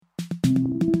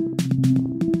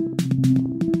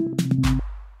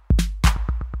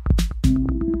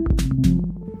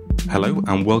Hello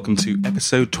and welcome to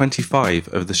episode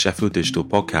 25 of the Sheffield Digital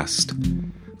Podcast.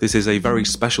 This is a very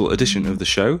special edition of the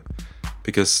show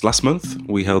because last month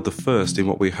we held the first in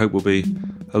what we hope will be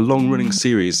a long-running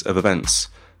series of events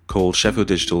called Sheffield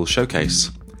Digital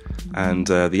Showcase. And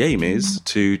the aim is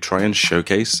to try and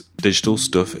showcase digital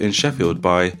stuff in Sheffield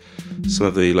by some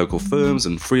of the local firms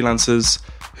and freelancers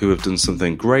who have done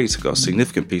something great, got a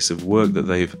significant piece of work that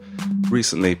they've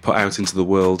recently put out into the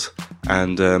world,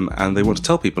 and they want to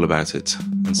tell people about it.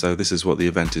 And so this is what the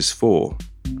event is for.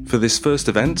 For this first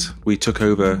event, we took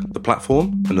over the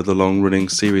platform, another long-running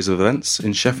series of events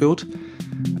in Sheffield,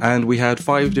 and we had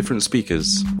 5 different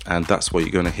speakers, and that's what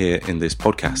you're going to hear in this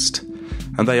podcast.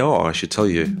 And they are, I should tell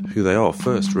you who they are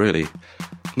first, really.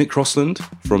 Nick Crossland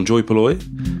from Joy Polloy.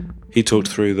 He talked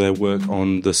through their work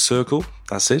on The Circle,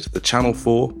 that's it, the Channel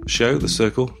 4 show, The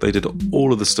Circle. They did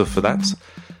all of the stuff for that.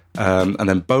 And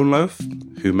then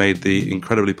Boneloaf, who made the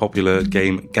incredibly popular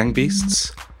game Gang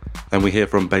Beasts. Then we hear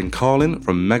from Ben Carlin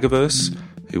from Megaverse,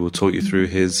 who will talk you through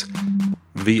his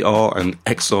VR and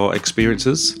XR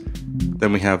experiences.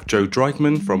 Then we have Joe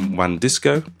Dreikman from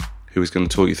WANdisco, who is going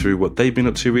to talk you through what they've been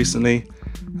up to recently.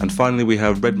 And finally, we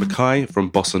have Red Mackay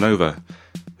from Bossa Nova,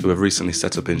 who have recently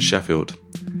set up in Sheffield.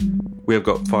 We have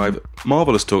got 5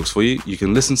 marvellous talks for you. You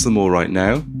can listen to them all right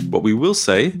now. What we will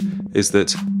say is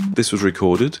that this was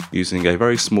recorded using a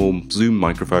very small Zoom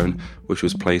microphone, which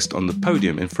was placed on the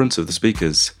podium in front of the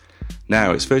speakers.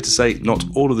 Now, it's fair to say not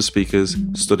all of the speakers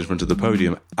stood in front of the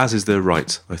podium, as is their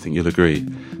right, I think you'll agree.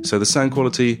 So the sound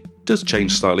quality does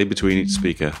change slightly between each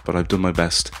speaker, but I've done my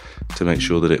best to make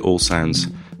sure that it all sounds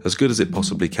as good as it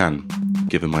possibly can,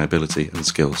 given my ability and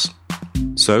skills.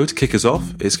 So, to kick us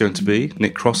off, it's going to be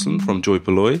Nick Crossland from Joy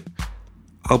Polloy.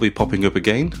 I'll be popping up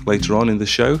again later on in the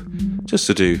show, just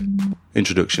to do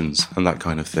introductions and that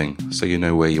kind of thing, so you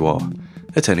know where you are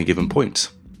at any given point.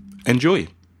 Enjoy!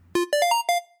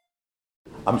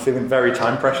 I'm feeling very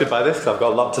time pressured by this because I've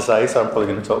got a lot to say, so I'm probably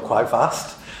going to talk quite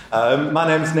fast. My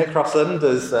name's Nick Crossland,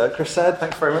 as Chris said.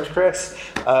 Thanks very much, Chris.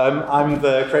 I'm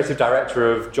the creative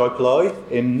director of Joy Polloy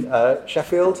in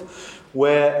Sheffield.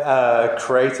 We're a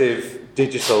creative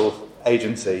digital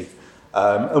agency,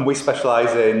 and we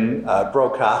specialise in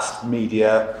broadcast,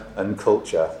 media and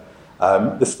culture.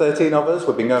 There's 13 of us.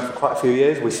 We've been going for quite a few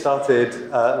years. We started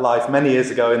life many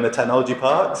years ago in the technology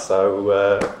park,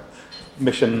 so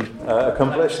mission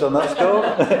accomplished on that score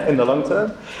in the long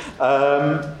term.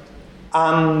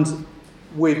 And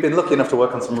we've been lucky enough to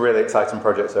work on some really exciting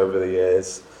projects over the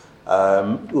years.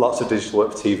 Lots of digital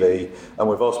work for TV, and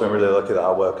we've also been really lucky that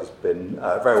our work has been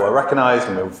very well recognised,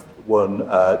 and we've won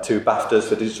 2 BAFTAs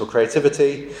for digital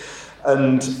creativity,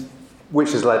 and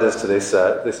which has led us to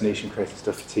this niche in creative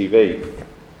stuff for TV.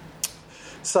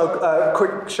 So,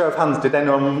 quick show of hands, did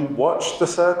anyone watch The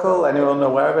Circle? Anyone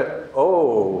aware of it?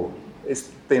 Oh, it's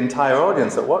the entire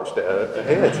audience that watched it are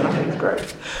here tonight. It's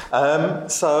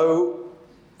great. So,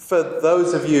 for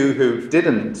those of you who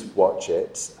didn't watch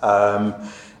it,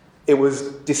 it was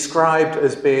described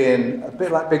as being a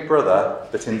bit like Big Brother,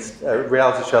 but a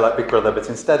reality show like Big Brother, but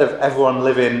instead of everyone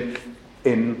living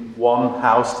in one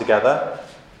house together,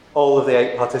 all of the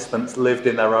 8 participants lived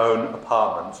in their own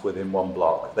apartments within one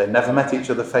block. They never met each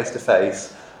other face to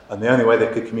face, and the only way they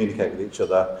could communicate with each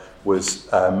other was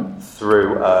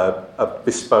through a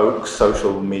bespoke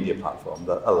social media platform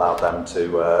that allowed them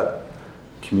to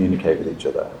communicate with each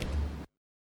other.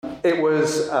 It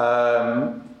was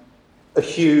a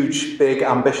huge, big,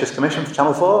 ambitious commission for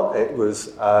Channel 4. It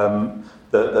was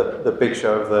the big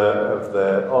show of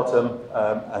the autumn,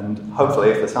 and hopefully,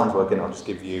 if the sound's working, I'll just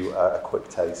give you a quick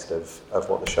taste of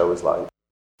what the show was like.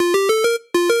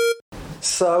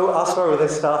 So our story with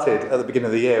this started at the beginning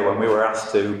of the year when we were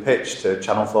asked to pitch to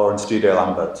Channel 4 and Studio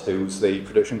Lambert, who's the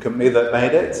production company that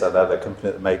made it. So they're the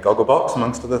company that made Gogglebox,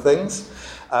 amongst other things.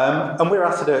 And we were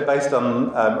asked to do it based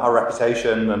on our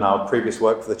reputation and our previous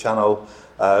work for the channel,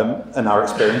 and our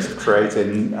experience of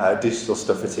creating digital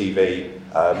stuff for TV,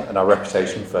 and our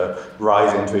reputation for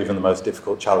rising to even the most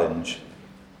difficult challenge.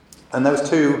 And there was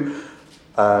 2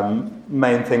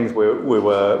 main things we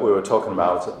were talking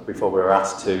about before we were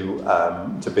asked to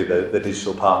be the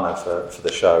digital partner for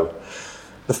the show.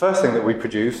 The first thing that we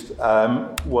produced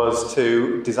was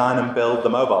to design and build the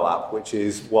mobile app, which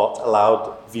is what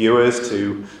allowed viewers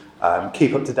to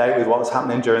keep up to date with what was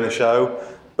happening during the show,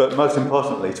 but most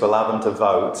importantly to allow them to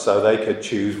vote so they could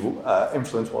choose,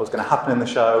 influence what was going to happen in the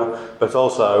show, but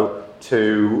also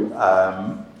to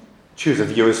choose a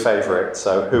viewer's favourite,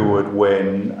 so who would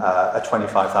win a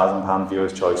 £25,000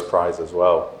 viewer's choice prize as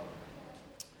well.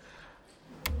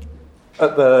 For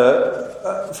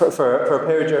a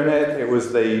period during it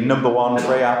was the #1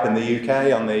 free app in the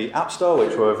UK on the App Store,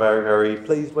 which we're very, very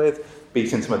pleased with,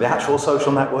 beating some of the actual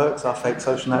social networks, our fake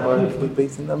social networks, we're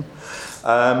beating them.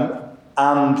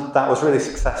 And that was really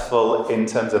successful in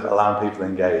terms of allowing people to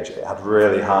engage. It had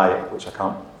really high, which I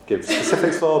can't give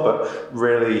specifics for, but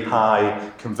really high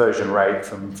conversion rate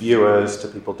from viewers to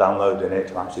people downloading it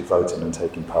to actually voting and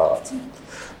taking part.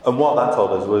 And what that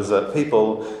told us was that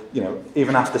people,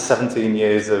 even after 17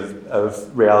 years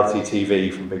of reality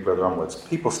TV from Big Brother onwards,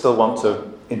 people still want to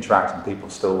interact and people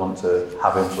still want to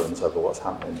have influence over what's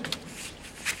happening.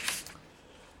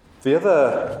 The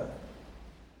other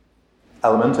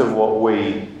element of what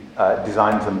we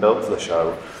designed and built for the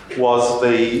show was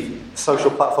the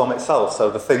social platform itself. So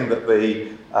the thing that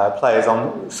the players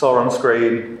saw on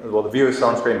screen, or the viewers saw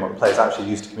on screen, what the players actually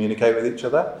used to communicate with each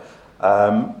other.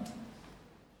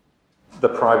 The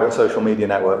private social media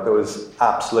network that was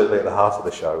absolutely at the heart of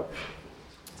the show.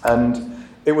 And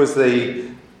it was the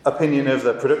opinion of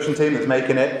the production team that's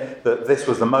making it that this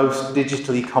was the most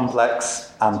digitally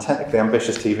complex and technically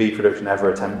ambitious TV production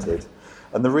ever attempted.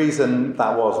 And the reason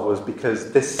that was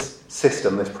because this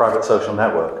system, this private social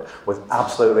network, was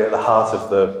absolutely at the heart of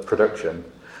the production.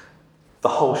 The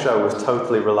whole show was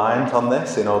totally reliant on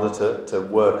this in order to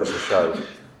work as a show.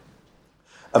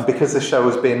 And because the show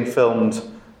was being filmed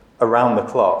around the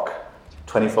clock,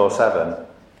 24/7,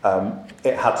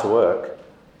 it had to work.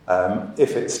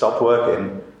 If it stopped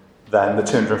working, then the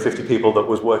 250 people that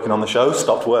was working on the show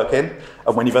stopped working.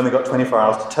 And when you've only got 24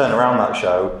 hours to turn around that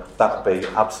show, that would be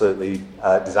absolutely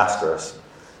disastrous.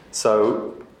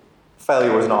 So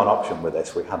failure was not an option with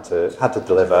this. We had to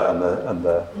deliver, and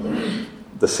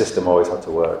the system always had to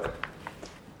work.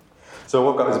 So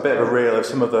what got was a bit of a reel of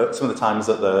some of the times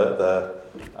that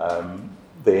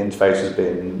the interface was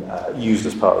being used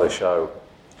as part of the show.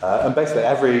 And basically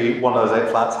every one of those 8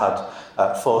 flats had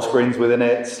 4 screens within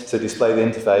it to display the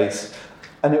interface,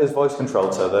 and it was voice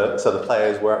controlled, so the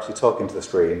players were actually talking to the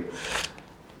screen.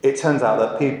 It turns out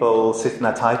that people sitting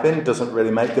there typing doesn't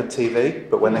really make good TV,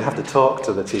 but when they have to talk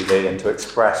to the TV and to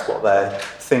express what they're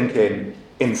thinking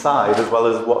inside as well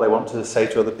as what they want to say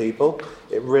to other people,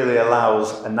 it really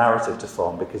allows a narrative to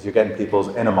form, because you're getting people's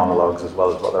inner monologues as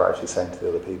well as what they're actually saying to the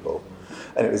other people.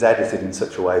 And it was edited in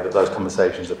such a way that those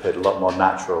conversations appeared a lot more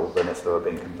natural than if they were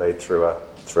being conveyed through a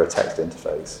text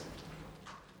interface.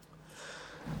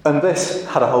 And this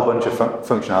had a whole bunch of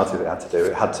functionality that it had to do.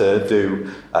 It had to do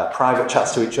private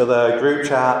chats to each other, group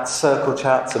chats, circle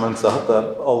chats amongst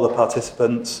all the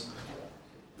participants,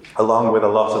 along with a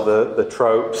lot of the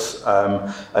tropes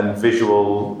and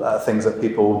visual things that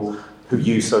people who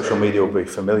use social media will be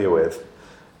familiar with.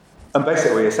 And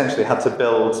basically, we essentially had to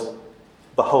build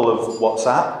the whole of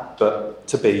WhatsApp, but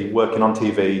to be working on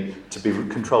TV, to be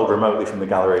controlled remotely from the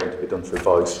gallery, and to be done through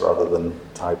voice rather than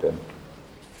typing.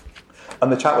 And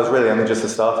the chat was really only just the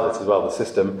start of it as well. The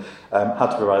system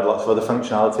had to provide lots of other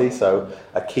functionality. So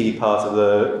a key part of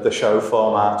the show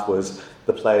format was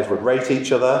the players would rate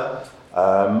each other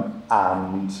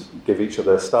and give each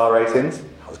other star ratings.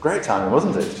 It was great timing,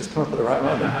 wasn't it? It just come up at the right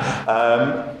moment.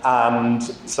 And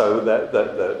so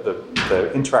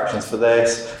the interactions for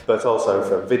this, but also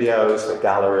for videos, for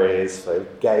galleries, for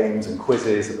games and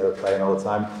quizzes that they were playing all the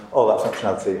time, all that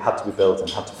functionality had to be built and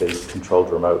had to be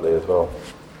controlled remotely as well.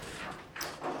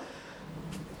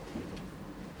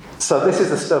 So this is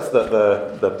the stuff that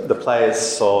the players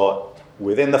saw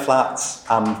within the flats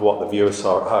and what the viewers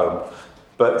saw at home.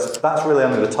 But that's really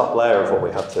only the top layer of what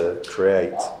we had to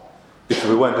create, because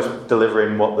we weren't just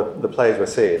delivering what the players were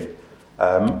seeing.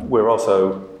 We were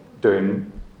also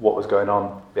doing what was going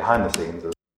on behind the scenes.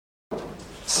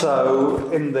 So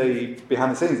in the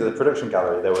behind the scenes of the production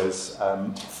gallery, there was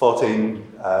 14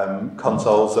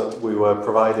 consoles that we were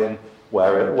providing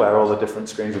where all the different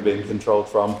screens were being controlled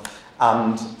from.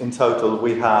 And in total,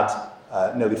 we had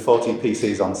nearly 40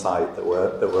 PCs on site that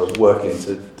were working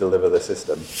to deliver the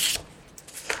system.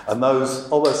 And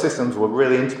all those systems were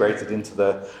really integrated into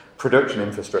the production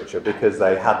infrastructure, because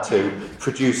they had to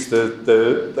produce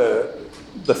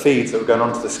the feeds that were going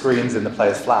onto the screens in the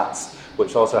players' flats,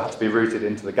 which also had to be routed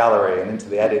into the gallery and into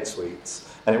the edit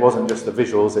suites. And it wasn't just the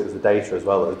visuals, it was the data as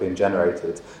well that was being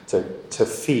generated to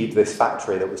feed this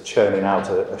factory that was churning out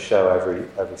a show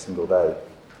every single day.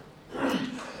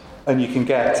 And you can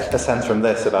get a sense from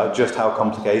this about just how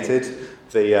complicated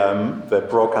the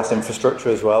broadcast infrastructure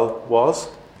as well was.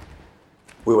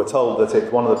 We were told that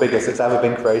it's one of the biggest that's ever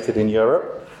been created in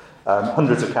Europe.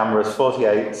 Hundreds of cameras,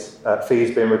 48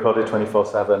 feeds being recorded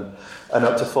 24/7, and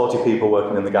up to 40 people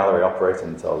working in the gallery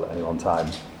operating it all at any one time.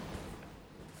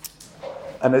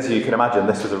 And as you can imagine,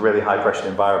 this was a really high-pressure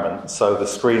environment, so the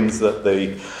screens that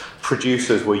the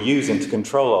producers were using to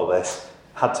control all this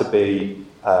had to be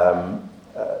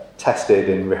tested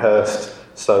and rehearsed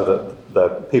so that the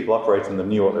people operating them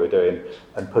knew what they were doing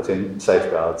and put in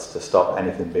safeguards to stop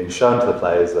anything being shown to the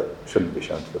players that shouldn't be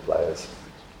shown to the players.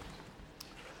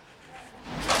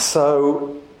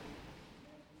 So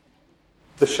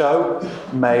the show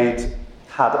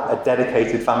had a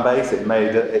dedicated fan base.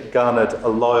 It garnered a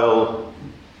loyal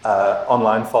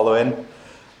online following,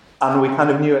 and we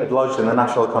kind of knew it had lodged in the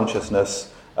national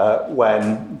consciousness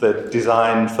when the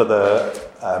design for the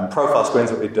profile screens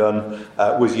that we'd done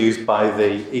was used by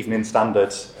the Evening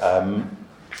Standard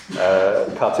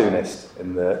cartoonist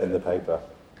in the paper.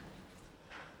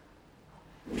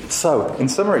 So, in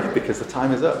summary, because the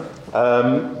time is up,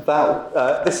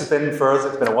 this has been, for us,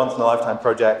 it's been a once-in-a-lifetime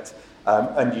project,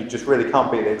 and you just really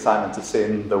can't beat the excitement of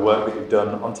seeing the work that you've done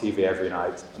on TV every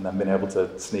night, and then being able to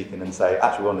sneak in and say,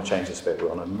 actually, we want to change this bit, we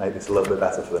want to make this a little bit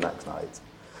better for the next night.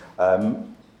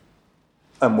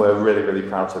 And we're really, really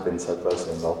proud to have been so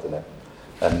closely involved in it.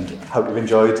 And hope you've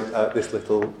enjoyed this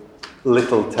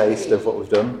little taste of what we've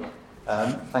done.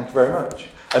 Thank you very much.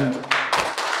 And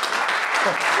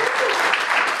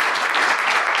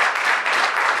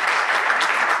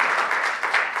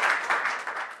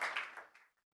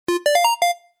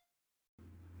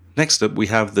next up, we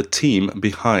have the team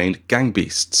behind Gang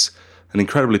Beasts, an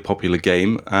incredibly popular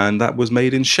game, and that was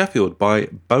made in Sheffield by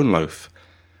Bone Loaf.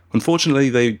 Unfortunately,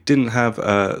 they didn't have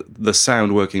the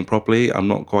sound working properly. I'm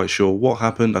not quite sure what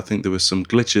happened. I think there were some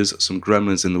glitches, some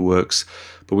gremlins in the works,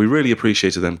 but we really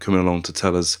appreciated them coming along to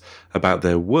tell us about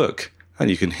their work, and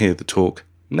you can hear the talk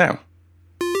now.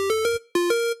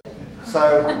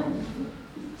 So,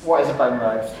 what is a Bone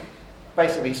Loaf?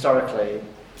 Basically, historically,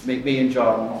 me and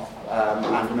John and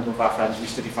a number of our friends, we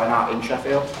studied fine art in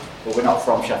Sheffield, but we're not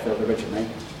from Sheffield originally.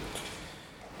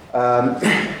 Do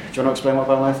you want to explain what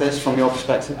Bone Loaf is from your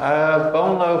perspective?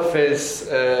 Bone Loaf is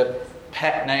a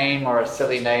pet name or a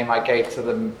silly name I gave to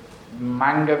the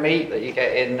manga meat that you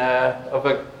get in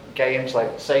other games,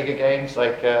 like Sega games,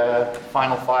 like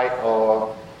Final Fight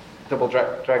or Double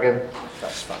Dragon.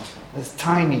 That's fun. It's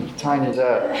tiny, tiny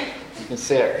dirt. You can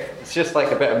see it. It's just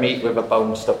like a bit of meat with a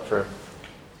bone stuck through.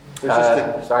 So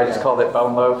I just called it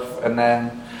Bone Loaf, and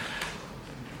then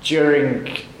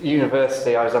during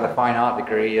university I was on a fine art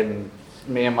degree, and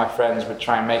me and my friends would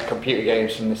try and make computer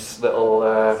games from this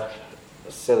little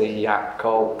silly app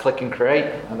called Click and Create.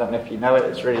 I don't know if you know it,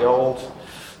 it's really old.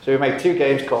 So we made two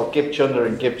games called Gib Chunder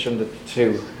and Gib Chunder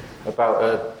 2 about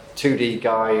a 2D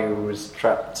guy who was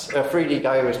trapped, a 3D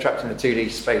guy who was trapped in a 2D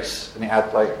space, and it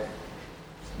had like,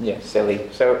 silly.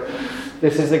 So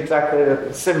this is exactly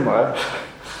a similar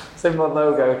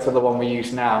logo to the one we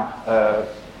use now.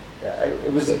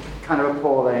 It was kind of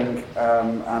appalling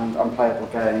and unplayable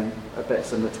game, a bit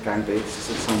similar to Gang Beasts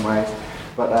in some ways,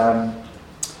 but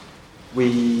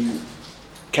we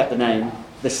kept the name.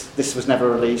 This was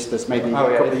never released. There's maybe a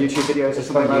couple of YouTube videos or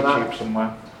something like YouTube that.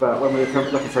 somewhere. But when we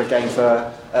were looking for a game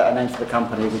for a name for the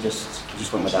company, we just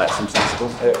went with that. It seemed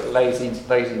sensible. Lazy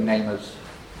namers.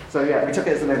 So yeah, we took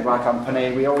it as the name of our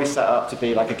company. We always set up to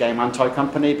be like a game and toy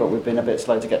company, but we've been a bit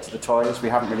slow to get to the toys. We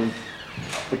haven't really.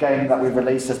 The game that we've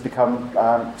released has become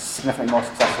significantly more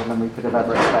successful than we could have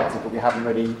ever expected, but we haven't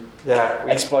really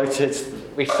exploited.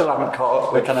 We still haven't caught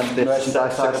up with kind of the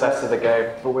merchandise success of the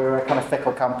game. But we're a kind of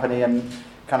fickle company and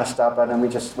kind of stubborn, and we're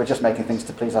just making things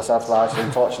to please ourselves largely.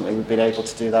 Unfortunately, we've been able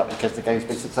to do that because the game's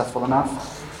been successful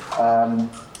enough.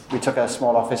 We took a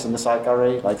small office in the side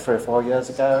gallery like 3 or 4 years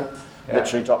ago.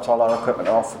 Literally dropped all our equipment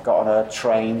off, got on a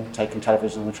train, taken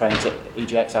television on the train to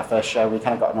EGX, our first show. We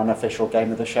kind of got an unofficial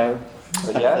game of the show.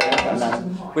 And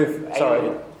then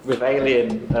with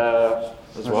Alien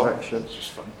as well. It's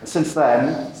just fun. Since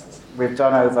then, we've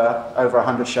done over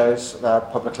 100 shows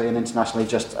publicly and internationally,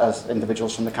 just as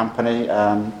individuals from the company.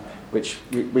 Which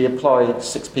we employ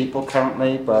 6 people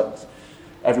currently, but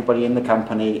everybody in the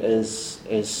company is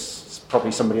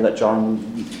probably somebody that John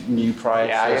knew prior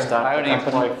to starting I only the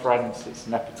company. employ friends. It's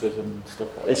nepotism and stuff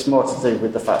like that. It's more to do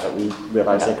with the fact that we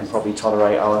realise they can probably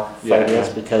tolerate our failures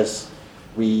because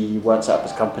we weren't set up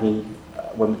as a company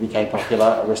when we became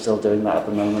popular. We're still doing that at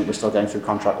the moment. We're still going through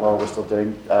contract law. We're still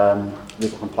doing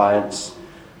legal compliance,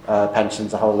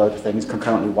 pensions, a whole load of things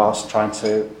concurrently whilst trying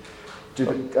to do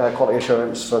the quality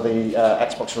assurance for the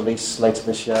Xbox release later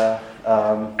this year.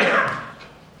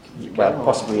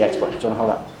 Possibly Xbox. Do you want to hold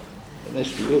that?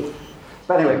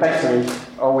 But anyway, basically,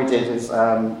 all we did is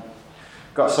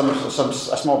got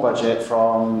a small budget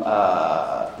from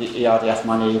the ERDF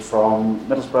money from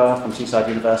Middlesbrough, from Teesside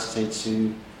University,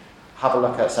 to have a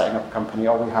look at setting up a company.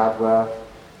 All we had were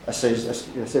a series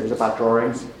of bad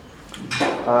drawings.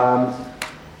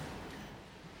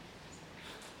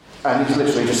 And it was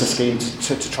literally just a scheme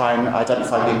to try and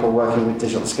identify people working with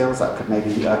digital skills that could maybe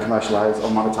commercialise or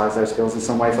monetise those skills in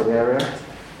some way for the area.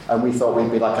 And we thought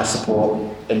we'd be like a support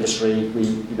industry. We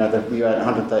earned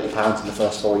 £130 in the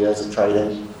first 4 years of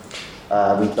trading.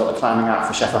 We built a climbing app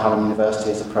for Sheffield Hallam University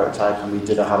as a prototype, and we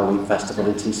did a Halloween festival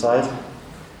in Teesside.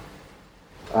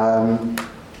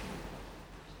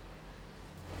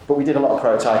 But we did a lot of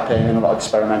prototyping and a lot of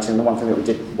experimenting. The one thing that we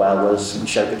did well was we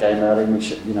showed the game early, and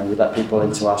we let people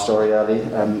into our story early,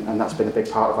 and that's been a big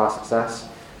part of our success.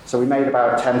 So we made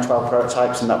about 10, 12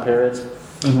 prototypes in that period.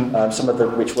 Mm-hmm. Some of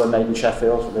them which were made in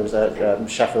Sheffield. There was a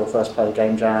Sheffield First Player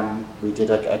Game Jam we did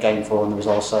a game for, and there was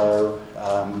also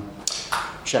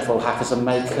Sheffield Hackers and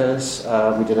Makers.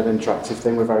 We did an interactive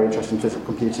thing. We're very interested in physical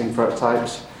computing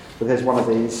prototypes. But here's one of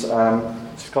these.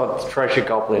 It's called Treasure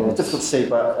Goblin. It's difficult to see,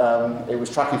 but it was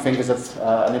tracking fingers of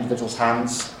an individual's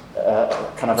hands,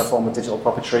 kind of a form of digital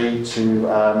puppetry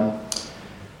to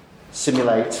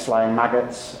simulate flying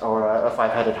maggots or a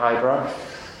five-headed hydra.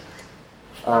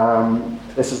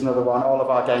 This is another one. All of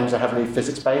our games are heavily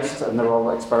physics-based, and they're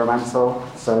all experimental.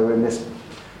 So in this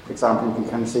example, you can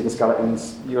kind of see the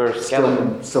skeleton's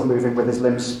still moving with his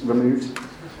limbs removed.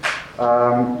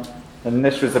 And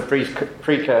this was a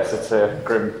precursor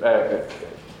to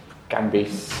Gang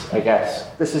Beasts, I guess.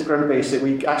 This is Grim Beasts.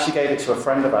 We actually gave it to a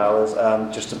friend of ours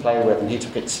just to play with, and he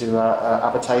took it to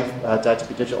Abertay Dare to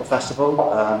Be Digital Festival.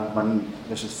 When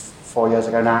this was 4 years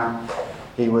ago now,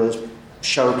 he was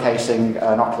showcasing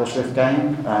an Oculus Rift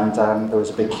game, and there was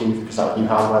a big queue because that was new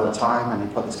hardware at the time, and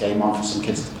he put this game on for some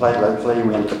kids to play locally.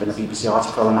 We ended up in a BBC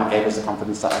article, and that gave us the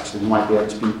confidence that actually we might be able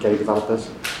to be game developers.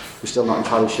 We're still not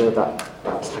entirely sure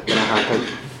that's going to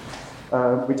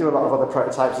happen. We do a lot of other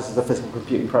prototypes. This is a physical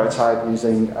computing prototype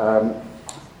using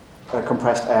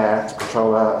compressed air to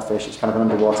control a fish. It's kind of an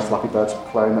underwater Flappy Bird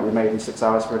clone that we made in 6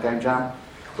 hours for a game jam.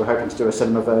 We're hoping to do a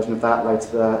cinema version of that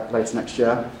later next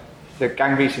year. The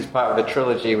Gang Beasts is part of the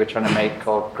trilogy we're trying to make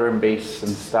called Grim Beasts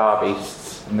and Star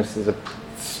Beasts, and this is a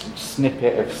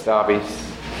snippet of Star Beasts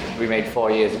we made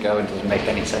 4 years ago and doesn't make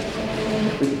any sense.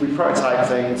 We prototyped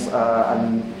things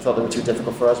and thought they were too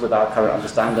difficult for us with our current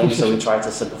understanding, so we tried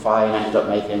to simplify and ended up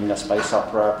making a space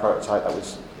opera prototype that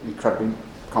was incredibly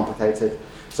complicated.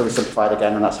 So we simplified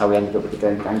again, and that's how we ended up with the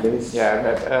game Gang Beasts.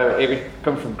 Yeah, it would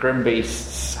come from Grim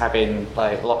Beasts having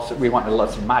like we wanted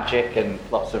lots of magic and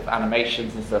lots of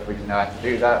animations and stuff. We didn't know how to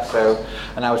do that. So,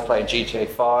 and I was playing GTA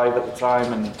 5 at the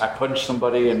time, and I punched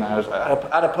somebody, and I was like,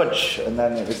 I had a punch, and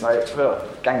then it was like,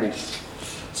 Gang Beasts.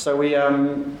 So we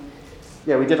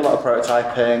did a lot of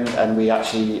prototyping, and we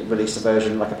actually released a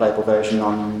version, like a playable version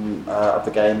of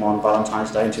the game on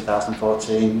Valentine's Day in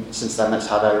 2014. Since then, it's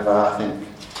had over,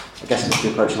 I guess it must be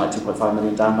approaching like 2.5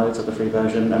 million downloads of the free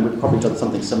version, and we've probably done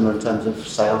something similar in terms of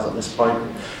sales at this point,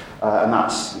 and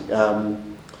that's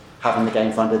having the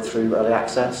game funded through early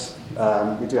access.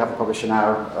 We do have a publisher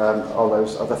now, all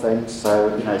those other things,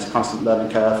 so it's a constant learning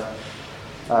curve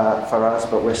for us,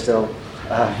 but we're still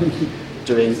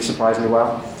doing surprisingly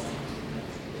well.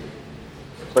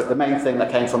 But the main thing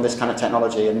that came from this kind of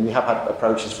technology, and we have had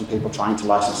approaches from people trying to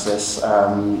license this,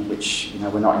 which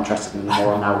we're not interested in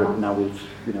anymore. Now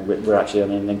we're actually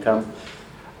earning an income.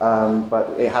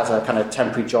 But it has a kind of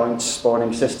temporary joint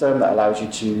spawning system that allows you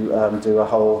to do a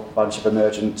whole bunch of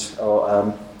emergent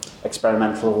or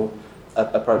experimental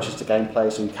approaches to gameplay.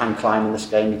 So you can climb in this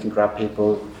game, you can grab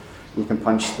people, you can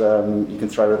punch them, you can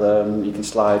throw them, you can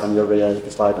slide on your rear, you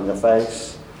can slide on your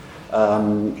face.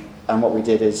 And what we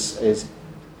did is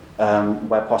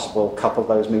where possible, couple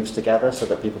those moves together so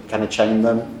that people can kind of chain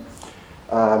them.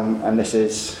 And this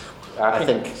is, I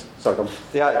think sorry, go on.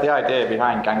 The idea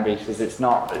behind Gang Beasts is it's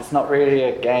not really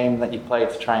a game that you play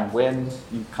to try and win.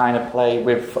 You kind of play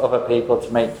with other people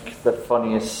to make the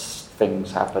funniest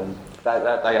things happen.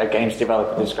 That a games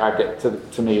developer described it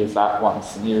to me as that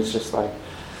once, and he was just like,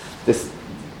 this.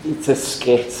 It's a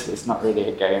skit. It's not really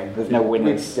a game. There's no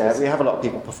winners. We have a lot of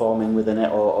people performing within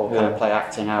it, or kind of play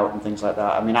acting out and things like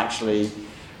that. I mean, actually,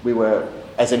 we were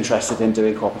as interested in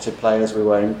doing cooperative play as we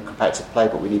were in competitive play,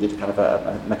 but we needed kind of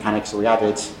a mechanic, so we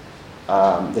added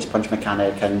this punch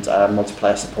mechanic and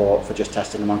multiplayer support for just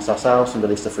testing amongst ourselves, and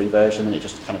released a free version, and it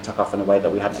just kind of took off in a way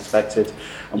that we hadn't expected,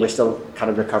 and we're still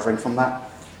kind of recovering from that.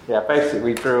 Yeah, basically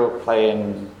we grew up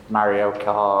playing Mario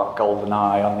Kart,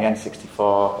 GoldenEye on the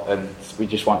N64, and we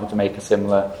just wanted to make a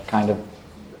similar kind of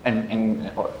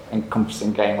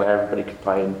encompassing game where everybody could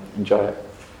play and enjoy it.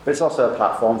 But it's also a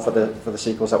platform for the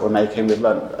sequels that we're making. We've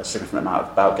learned a significant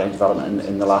amount about game development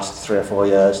in the last 3 or 4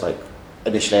 years. Like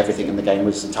initially, everything in the game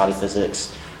was entirely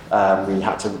physics. We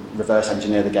had to reverse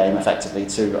engineer the game effectively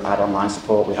to add online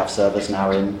support. We have servers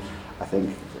now in, I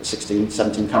think, 16,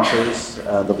 17 countries.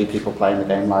 There'll be people playing the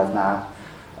game live now.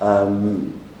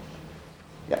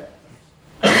 Yeah.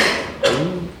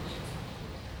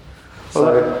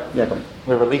 So, yeah, go on.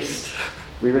 We released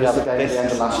the game at the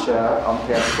end of last year on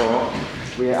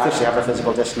PS4. We actually have a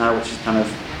physical disc now, which is kind of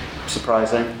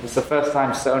surprising. It's the first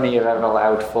time Sony have ever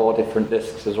allowed 4 different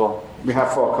discs as well. We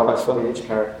have 4 colours for each of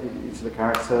the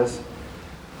characters.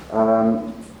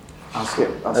 I'll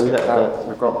skip that.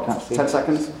 We've got 10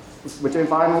 seconds. We're doing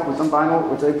vinyl. We've done vinyl.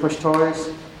 We're doing push toys.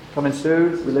 Coming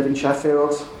soon. We live in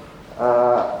Sheffield.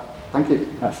 Thank you.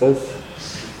 That's us.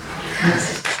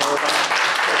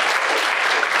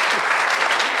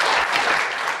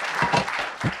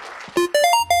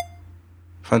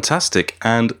 Fantastic.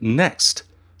 And next,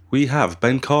 we have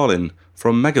Ben Carlin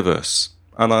from Megaverse.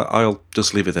 And I'll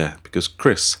just leave it there because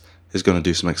Chris is going to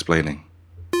do some explaining.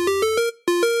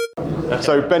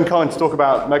 So Ben Carlin to talk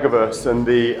about Megaverse and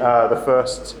the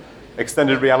first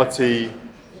extended reality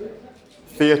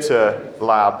theatre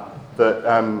lab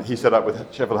that he set up with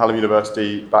Sheffield Hallam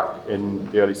University back in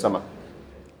the early summer.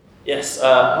 Yes,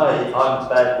 hi, I'm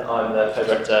Ben, I'm the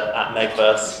co-director at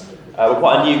Megaverse. We're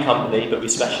quite a new company, but we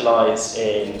specialise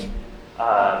in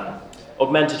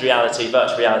augmented reality,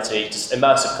 virtual reality, just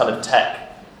immersive kind of tech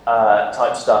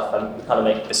type stuff, and we kind of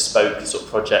make bespoke sort of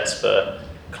projects for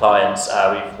clients.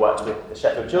 We've worked with the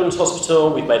Sheffield Children's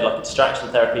Hospital, we've made like a distraction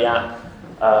therapy app,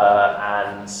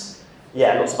 and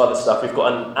yeah, lots of other stuff. We've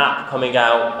got an app coming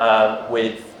out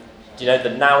with, do you know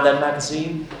the Now Then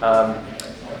magazine?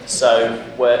 So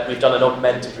we've done an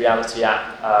augmented reality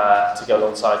app to go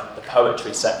alongside the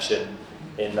poetry section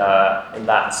in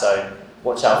that. So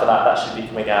watch out for that. That should be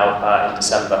coming out in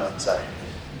December. So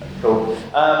cool.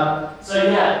 So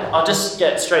yeah, I'll just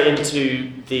get straight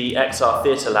into the XR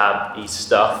Theatre Lab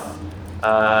stuff.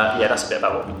 Yeah, that's a bit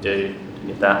about what we do.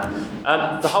 Get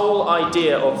that. The whole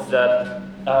idea of the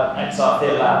XR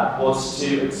Theatre Lab was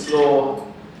to explore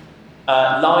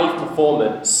live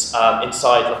performance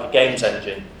inside like a games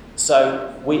engine.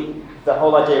 So the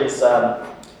whole idea is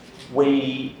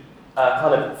we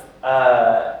kind of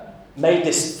made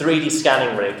this 3D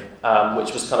scanning rig,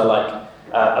 which was kind of like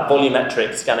a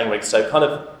volumetric scanning rig, so kind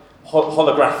of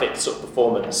holographic sort of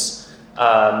performance.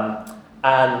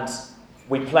 And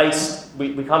we kind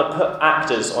of put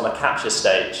actors on a capture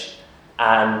stage,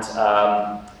 and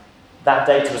that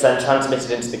data was then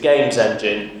transmitted into the games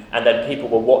engine, and then people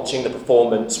were watching the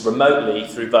performance remotely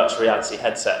through virtual reality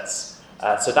headsets.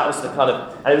 So that was the kind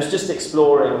of, and it was just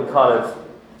exploring kind of,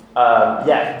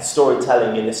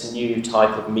 storytelling in this new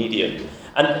type of medium.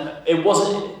 And it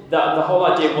wasn't, the whole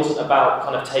idea wasn't about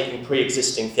kind of taking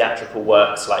pre-existing theatrical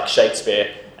works like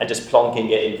Shakespeare and just plonking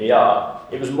it in VR.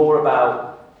 It was more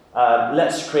about,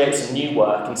 let's create some new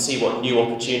work and see what new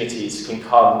opportunities can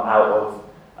come out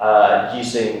of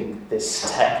using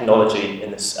this technology in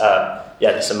this,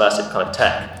 this immersive kind of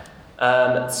tech.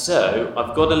 So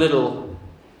I've got a little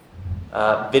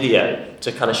video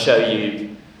to kind of show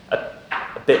you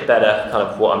a bit better kind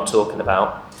of what I'm talking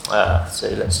about. So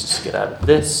let's just get out of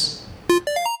this.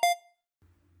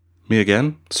 Me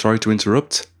again, sorry to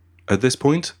interrupt. At this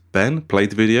point, Ben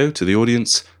played the video to the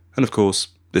audience, and of course,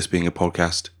 this being a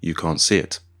podcast, you can't see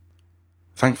it.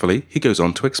 Thankfully, he goes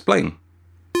on to explain.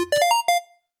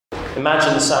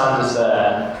 Imagine the sound is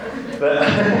there.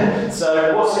 But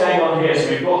so what's going on here is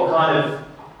we've got kind of,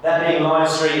 they're being live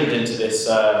streamed into this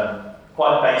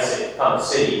quite basic kind of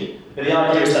scene. But the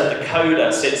idea is that the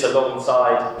coder sits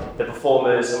alongside the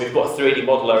performers, and we've got a 3D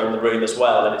modeler in the room as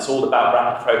well, and it's all about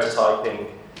rapid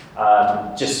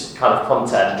prototyping, just kind of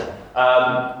content.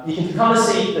 You can kind of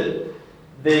see that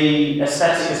the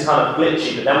aesthetic is kind of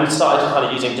glitchy, but then we started kind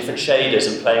of using different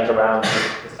shaders and playing around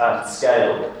with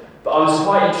scale. But I was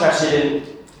quite interested in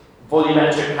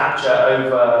volumetric capture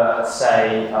over,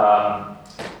 say,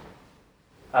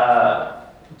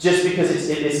 just because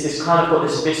it's kind of got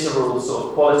this visceral sort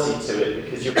of quality to it,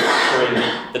 because you're capturing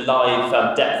the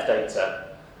live depth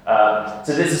data.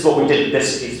 So this is what we did with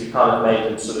this piece. We kind of made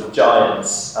them sort of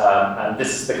giants, and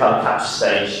this is the kind of capture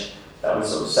stage that we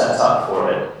sort of set up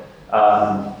for it.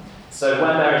 So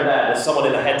when they're in there's someone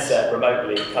in a headset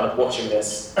remotely kind of watching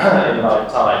this in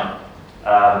live time.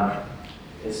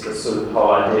 Is the sort of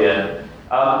whole idea.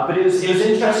 But it was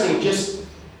interesting just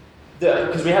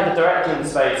because we had the director in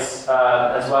space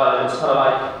as well, and it was kind of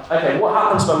like, okay, what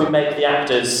happens when we make the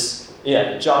actors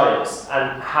giants,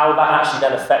 and how that actually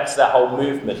then affects their whole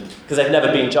movement, because they've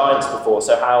never been giants before,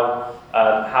 so how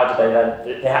do they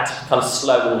then, they had to kind of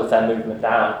slow all of their movement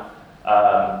down.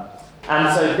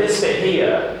 And so this bit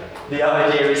here, the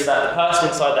idea is that the person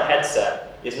inside the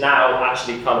headset is now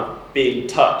actually kind of being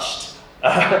touched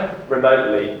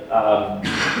remotely.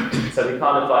 So we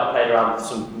kind of like played around with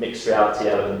some mixed reality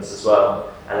elements as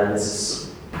well. And then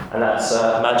that's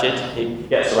Majid. He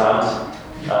gets around.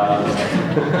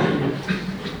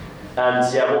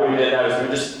 And yeah, what we were doing there is we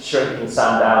were just shrinking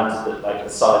Sam down to the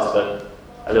size of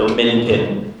a little mini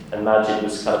pin, and Majid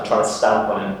was kind of trying to stamp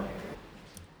on it.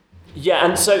 Yeah,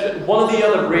 and so one of the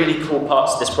other really cool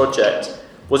parts of this project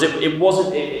was it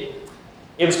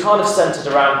was kind of centered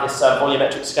around this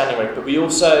volumetric scanning rig, but we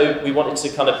wanted to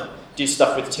kind of do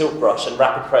stuff with tilt brush and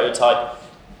rapid prototype.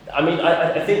 I mean,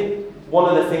 I think one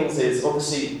of the things is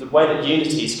obviously the way that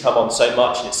Unity's come on so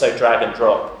much, and it's so drag and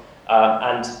drop,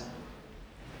 and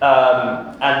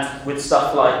with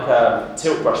stuff like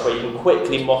tilt brush, where you can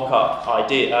quickly mock up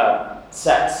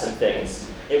sets and things,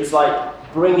 it was like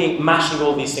mashing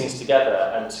all these things together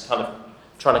and kind of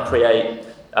trying to create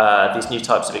these new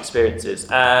types of experiences.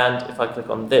 And if I click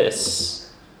on this,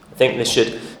 I think this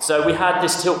should. So we had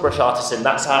this tilt brush artist in.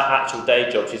 That's her actual day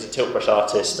job. She's a tilt brush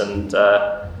artist, and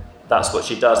that's what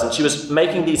she does. And she was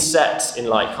making these sets in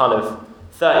like kind of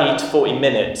 30 to 40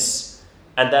 minutes.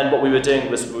 And then what we were doing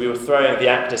was we were throwing the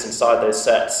actors inside those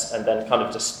sets, and then kind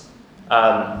of just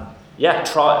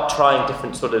trying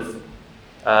different sort of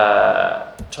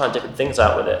trying different things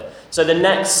out with it. So the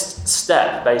next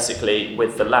step, basically,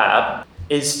 with the lab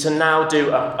is to now do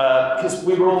because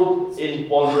we were all in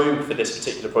one room for this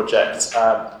particular project,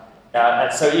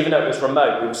 and so even though it was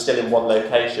remote, we were still in one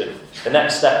location. The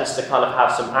next step is to kind of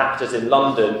have some actors in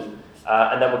London,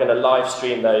 and then we're going to live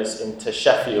stream those into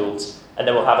Sheffield, and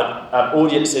then we'll have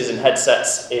audiences and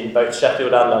headsets in both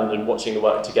Sheffield and London watching the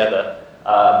work together.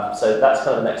 So that's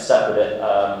kind of the next step with it,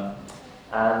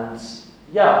 and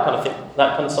yeah, I kind of think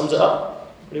that kind of sums it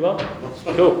up pretty well.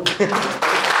 Cool.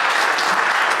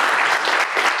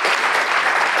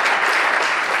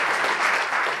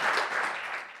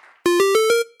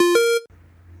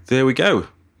 There we go.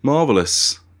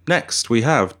 Marvellous. Next, we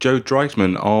have Joe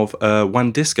Dreitman of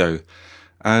WANdisco.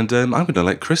 And I'm going to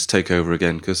let Chris take over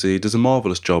again because he does a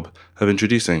marvellous job of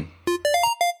introducing.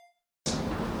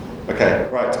 Okay,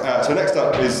 right. So next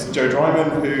up is Joe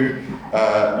Dreitman,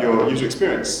 who your user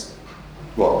experience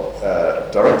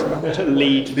director?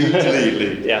 Lead.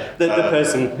 Yeah, the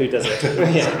person who does it.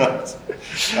 Yeah.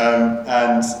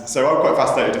 And so I'm quite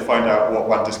fascinated to find out what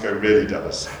WANdisco really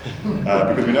does.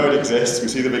 Because we know it exists, we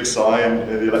see the big sign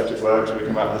in the Electric Works when we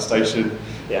come out of the station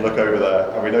and look over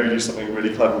there, and we know you do something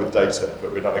really clever with data,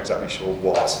 but we're not exactly sure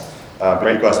what.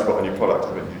 But you guys have got a new product,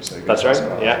 haven't you? So that's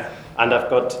right, yeah. And I've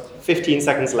got 15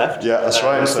 seconds left. Yeah, that's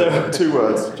right. So 2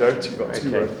 words, Joe. You've got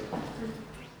 2 words.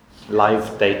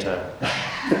 Live data.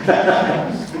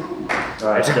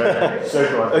 Right,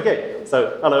 go. Okay,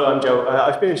 so hello, I'm Joe.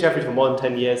 I've been in Sheffield for more than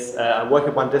 10 years. I work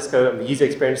at WANdisco. I'm the user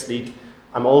experience lead.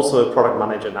 I'm also a product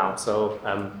manager now. So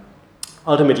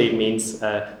ultimately it means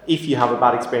if you have a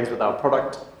bad experience with our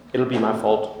product, it'll be my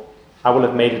fault. I will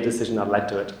have made a decision that led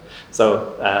to it.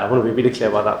 So I want to be really clear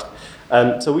about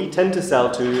that. So we tend to sell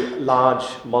to large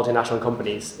multinational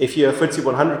companies. If you're a FTSE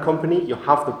 100 company, you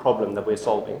have the problem that we're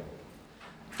solving.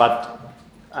 But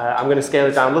I'm going to scale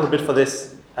it down a little bit for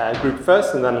this group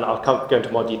first, and then I'll go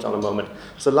into more detail in a moment.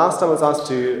 So last time I was asked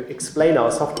to explain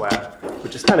our software,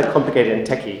 which is kind of complicated and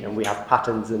techy, and we have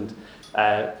patents and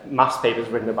maths papers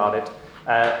written about it.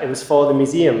 It was for the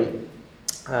museum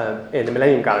in the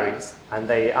Millennium Galleries, and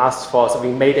they asked for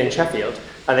something made in Sheffield,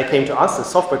 and they came to us, a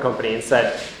software company, and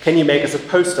said, can you make us a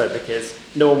poster, because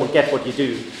no one will get what you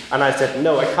do? And I said,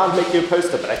 no, I can't make you a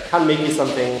poster, but I can make you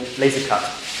something laser cut.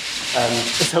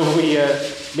 So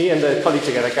me and the colleague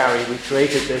together, Gary, we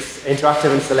created this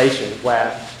interactive installation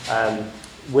where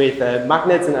with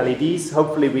magnets and LEDs,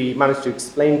 hopefully we managed to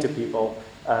explain to people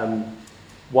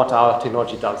what our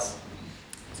technology does.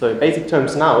 So in basic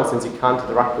terms now, since you can't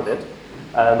interact with it,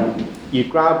 you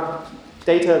grab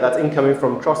data that's incoming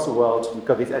from across the world. We've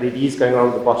got these LEDs going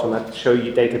around the bottom that show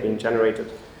you data being generated.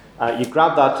 You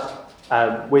grab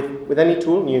that with any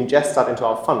tool, and you ingest that into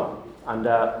our funnel. And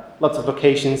lots of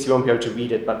locations, you won't be able to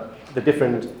read it, but the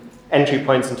different entry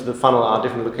points into the funnel are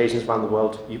different locations around the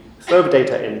world. You throw the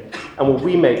data in, and what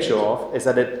we make sure of is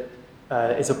that it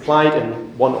is applied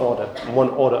in one order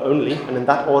only, and in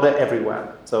that order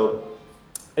everywhere. So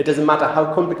it doesn't matter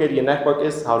how complicated your network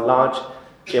is, how large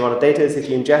the amount of data is that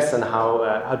you ingest, and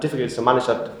how difficult it is to manage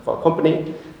that for a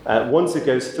company. Once it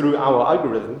goes through our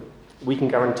algorithm, we can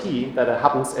guarantee that it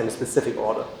happens in a specific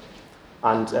order.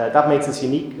 And that makes us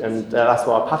unique, and that's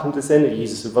what our patent is in. It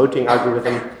uses a voting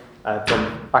algorithm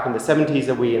from back in the 70s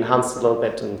that we enhanced a little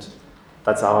bit, and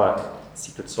that's our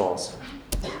secret sauce.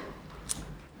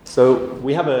 So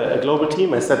we have a global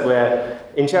team. I said we're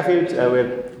in Sheffield.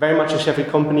 We're very much a Sheffield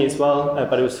company as well,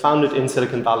 but it was founded in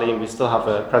Silicon Valley, and we still have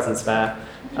a presence there.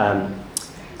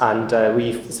 And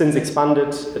we've since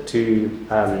expanded to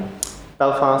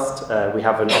Belfast. We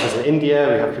have an office in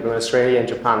India. We have people in Australia and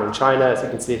Japan and China, as you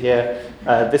can see here.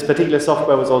 This particular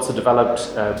software was also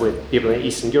developed with people in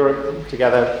Eastern Europe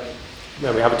together.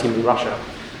 And we have a team in Russia.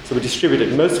 So we're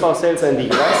distributed. Most of our sales are in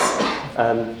the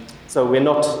US. So we're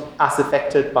not as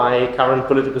affected by current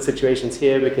political situations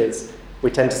here because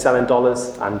we tend to sell in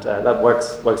dollars, and that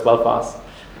works well for us.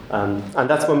 And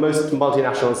that's where most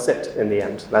multinationals sit in the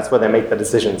end. That's where they make the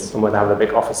decisions and where they have their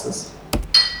big offices.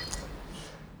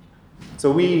 So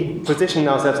we position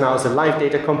ourselves now as a live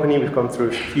data company. We've gone through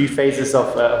a few phases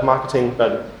of marketing,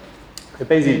 but it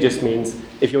basically just means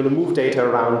if you want to move data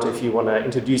around, if you want to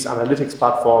introduce analytics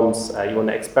platforms, you want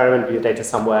to experiment with your data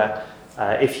somewhere,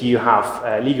 if you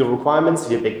have legal requirements,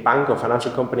 if you're a big bank or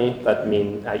financial company that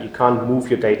mean you can't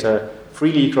move your data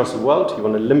freely across the world, you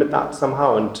want to limit that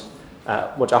somehow, and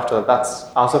watch after that.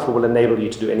 Our software will enable you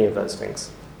to do any of those things.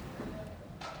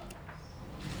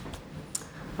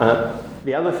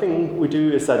 The other thing we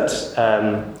do is that,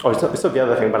 or it's not the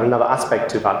other thing, but another aspect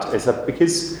to that is that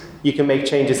because you can make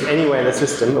changes anywhere in the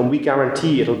system, and we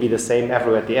guarantee it'll be the same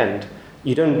everywhere at the end,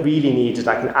 you don't really need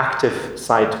like an active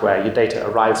site where your data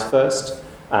arrives first,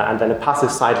 and then a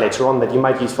passive site later on that you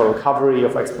might use for recovery or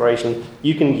for exploration.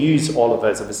 You can use all of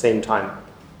those at the same time.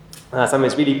 Something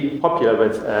that's really popular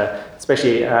with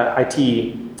especially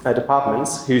IT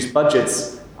departments whose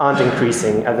budgets aren't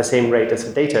increasing at the same rate as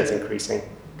the data is increasing,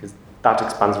 because that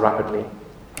expands rapidly.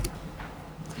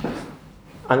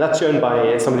 And that's shown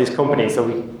by some of these companies.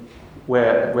 So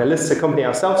we're a listed company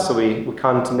ourselves, so we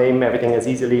can't name everything as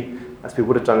easily as we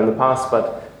would have done in the past,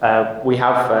 but we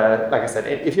have, like I said,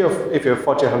 if you're a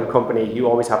Fortune 100 company, you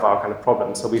always have our kind of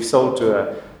problems. So we've sold to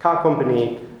a car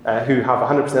company who have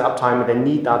 100% uptime, and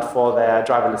they need that for their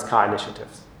driverless car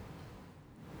initiatives.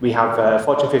 We have a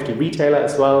Fortune 50 retailer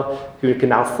as well, who can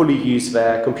now fully use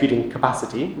their computing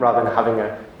capacity rather than having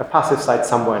a passive site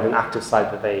somewhere and an active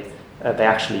site that they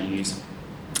actually use.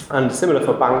 And similar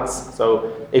for banks.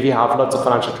 So if you have lots of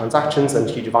financial transactions and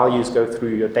huge values go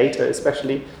through your data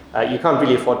especially, you can't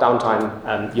really afford downtime,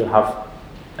 and you'll have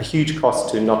a huge cost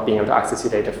to not being able to access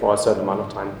your data for a certain amount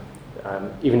of time,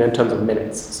 even in terms of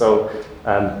minutes. So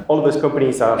all of those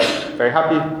companies are very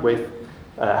happy with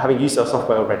having used our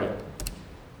software already.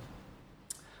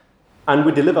 And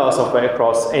we deliver our software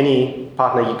across any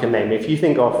partner you can name. If you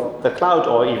think of the cloud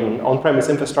or even on-premise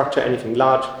infrastructure, anything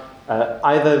large,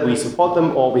 either we support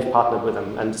them or we've partnered with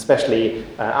them. And especially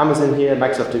Amazon here,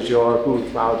 Microsoft Azure, Google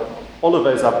Cloud, all of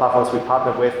those are platforms we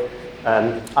partnered with.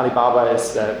 Alibaba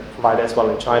is a provider as well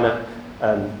in China.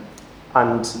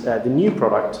 And the new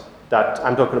product that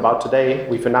I'm talking about today,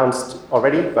 we've announced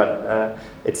already, but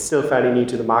it's still fairly new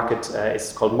to the market.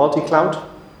 It's called Multi-Cloud.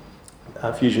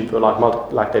 Fusion for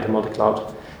Live Data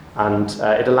Multi-Cloud, and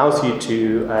it allows you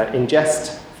to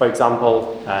ingest, for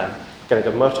example, going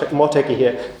to get more techy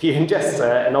here. If you ingest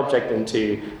an object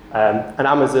into an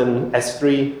Amazon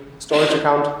S3 storage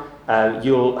account,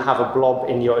 you'll have a blob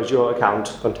in your Azure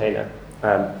account container,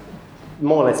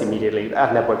 more or less immediately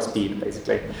at network speed,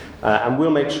 basically. And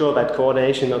we'll make sure that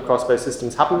coordination across those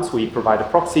systems happens. We provide a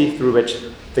proxy through which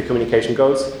the communication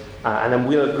goes, and then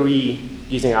we'll agree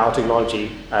using our technology,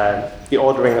 the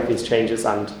ordering of these changes,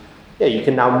 and yeah, you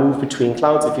can now move between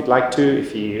clouds if you'd like to,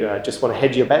 if you just want to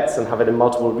hedge your bets and have it in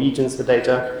multiple regions for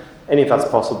data, any of that's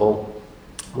possible.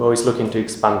 We're always looking to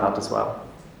expand that as well.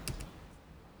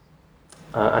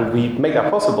 And we make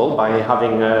that possible by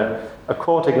having a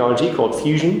core technology called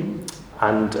Fusion,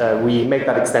 and we make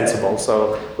that extensible.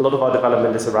 So a lot of our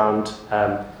development is around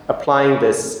applying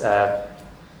this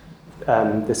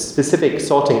specific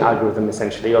sorting algorithm,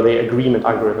 essentially, or the agreement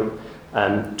algorithm,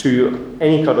 to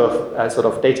any kind of sort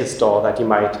of data store that you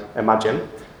might imagine.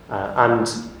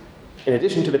 And in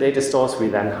addition to the data stores, we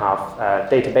then have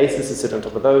databases that sit on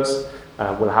top of those.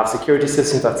 We'll have security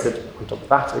systems that sit on top of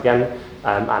that again.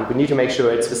 And we need to make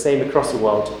sure it's the same across the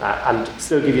world and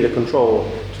still give you the control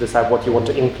to decide what you want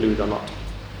to include or not.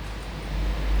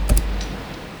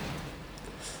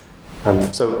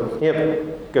 So here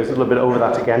goes a little bit over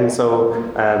that again. So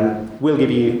we'll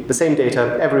give you the same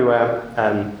data everywhere.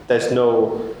 There's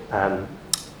no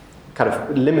kind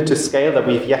of limit to scale that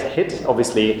we've yet hit.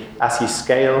 Obviously, as you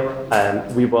scale,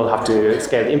 we will have to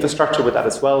scale the infrastructure with that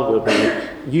as well.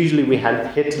 Usually we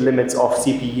hit limits of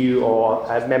CPU or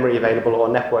memory available or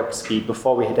network speed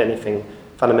before we hit anything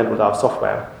fundamental with our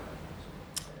software.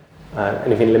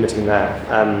 Anything limiting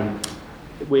there.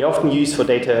 We often use for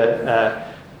data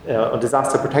on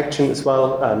disaster protection as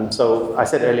well. So I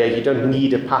said earlier, you don't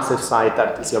need a passive site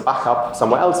that is your backup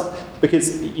somewhere else,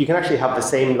 because you can actually have the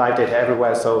same live data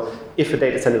everywhere. So if a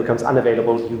data center becomes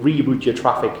unavailable, you reroute your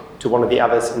traffic to one of the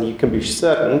others, and you can be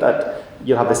certain that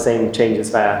you'll have the same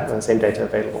changes there and the same data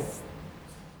available.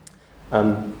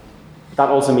 That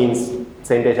also means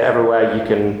same data everywhere. You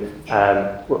can,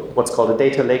 what's called a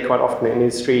data lake quite often in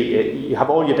industry. You have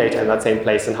all your data in that same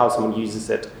place, and how someone uses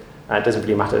it doesn't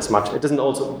really matter as much. It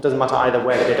doesn't matter either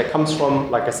where the data comes from.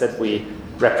 Like I said, we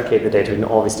replicate the data in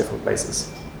all these different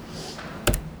places.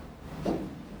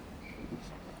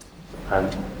 I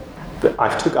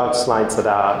took out slides that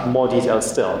are more detailed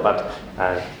still, but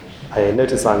I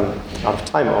notice I'm out of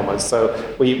time almost.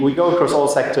 So we go across all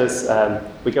sectors.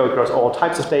 We go across all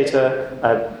types of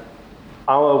data.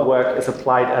 Our work is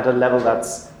applied at a level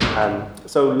that's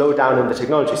so low down in the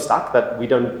technology stack that we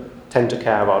don't tend to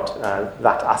care about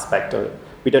that aspect.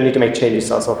 We don't need to make changes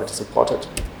to our software to support it.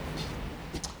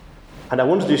 And I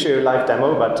wanted to show you a live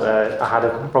demo, but I had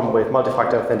a problem with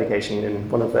multi-factor authentication in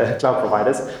one of the cloud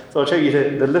providers. So I'll show you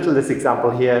the littlest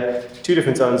example here. Two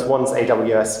different zones. One's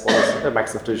AWS, one's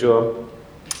Microsoft Azure.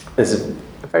 There's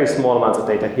a very small amount of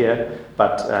data here,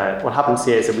 but what happens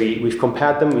here is that we've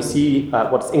compared them. We see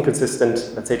what's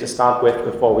inconsistent, let's say, to start with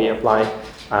before we apply.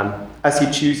 As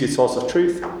you choose your source of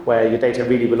truth, where your data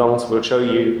really belongs, we'll show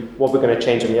you what we're going to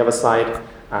change on the other side,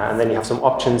 and then you have some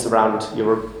options around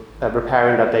your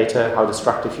repairing that data, how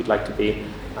destructive you'd like to be,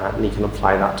 and you can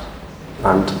apply that.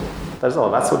 And that's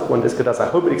all. That's what WANdisco does. I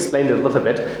hope it explained it a little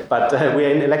bit, but we're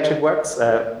in Electric Works.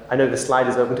 I know the slide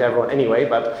is open to everyone anyway,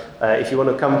 but if you want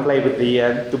to come play with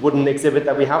the wooden exhibit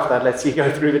that we have that lets you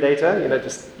go through the data,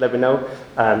 just let me know.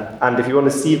 And if you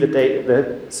want to see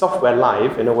the software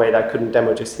live in a way that I couldn't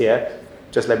demo just here,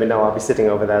 just let me know. I'll be sitting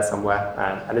over there somewhere.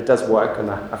 And it does work,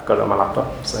 and I've got it on my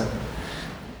laptop. So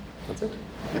that's it.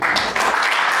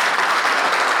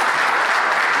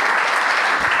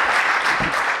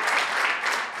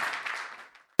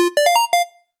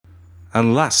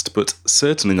 And last but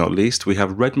certainly not least, we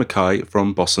have Red Mackay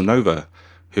from Bossa Nova,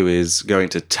 who is going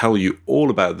to tell you all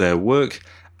about their work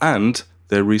and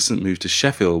their recent move to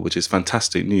Sheffield, which is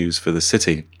fantastic news for the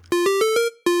city.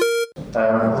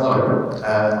 Hello,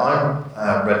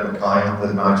 I'm Red Mackay. I'm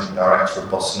the Managing Director of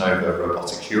Bossa Nova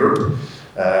Robotics Europe,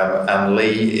 and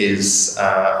Lee is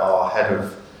our Head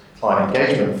of Client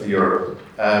Engagement for Europe.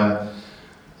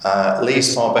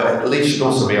 Lee's far better. Lee should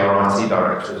also be our IT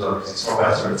director as well, because he's far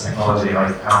better at technology and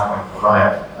PowerPoint than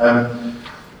I am.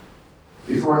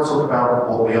 Before I talk about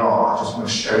what we are, I just want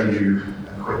to show you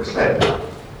a quick clip,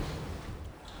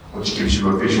 which gives you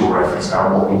a visual reference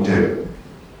about what we do.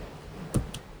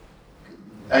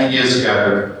 8 years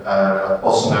ago,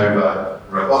 Bossa Nova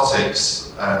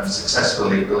Robotics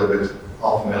successfully delivered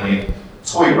 500,000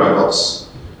 toy robots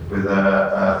with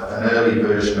an early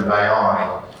version of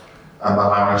AI.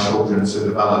 Allowing children to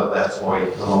develop their toy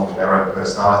along with their own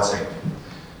personality.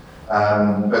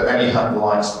 But then you had the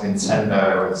likes of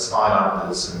Nintendo and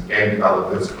Skylanders and game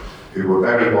developers who were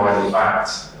very widely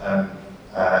backed and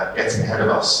getting ahead of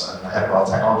us and ahead of our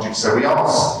technology. So we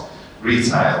asked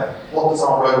retail, what does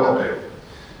our robot do?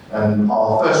 And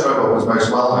our first robot was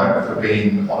most well known for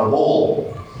being on a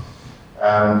ball.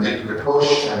 It would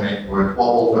push and it would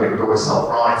wobble, but it would always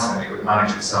self-right and it would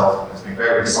manage itself. And there's been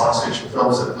various science fiction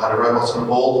films that have had a robot on a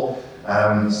ball,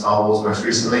 Star Wars most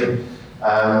recently.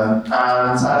 And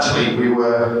actually, we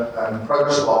were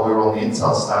approached while we were on the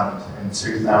Intel stand in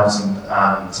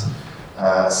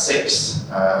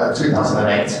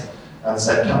 2008, and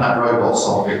said, can that robot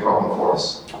solve a problem for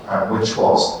us? Which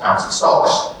was out of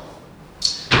stocks.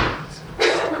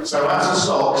 So out of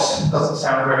stocks doesn't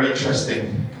sound very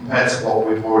interesting compared to what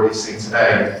we've already seen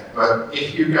today. But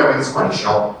if you go into any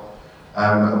shop,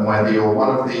 and whether you're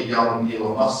one of the young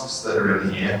Elon Musks that are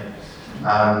in here,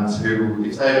 and who,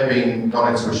 if they've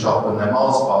gone into a shop and their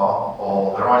Mars bar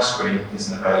or their ice cream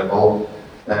isn't available,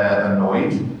 they're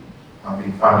annoyed. I'm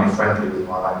being family friendly with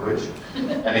my language.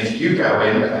 And if you go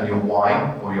in and your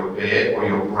wine or your beer or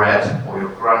your bread or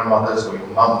your grandmother's or your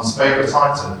mum's favourite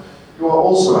item, you are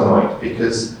also annoyed,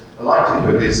 because the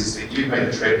likelihood is that you've made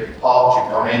the trip, you've parked,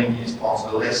 you've gone in, it's part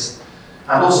of the list,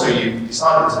 and also you've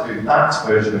decided to do that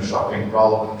version of shopping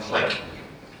rather than click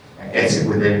and get it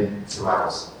within 2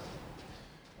 hours.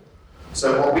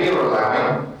 So what we are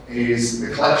allowing is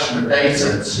the collection of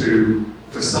data to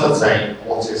facilitate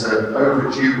what is an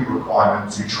overdue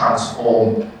requirement to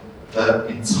transform the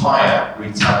entire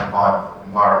retail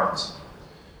environment.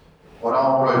 What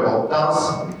our robot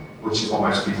does, which is what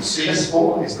most people see us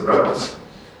for, is the robot,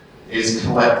 is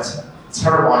collect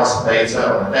terabytes of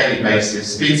data on a daily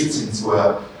basis, feeds it into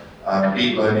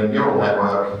deep learning neural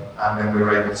network, and then we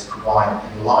were able to provide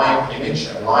a live image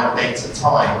and live data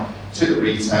time to the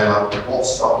retailer what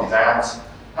stock is out,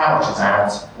 how much is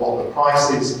out, what the price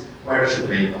is, where it should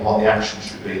be, and what the action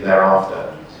should be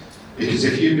thereafter. Because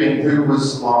if you've been, who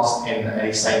was last in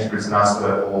a Sainsbury's, an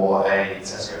Asda, or a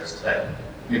Tesco's today?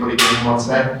 Anybody been in one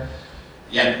today?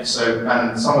 Yeah, so,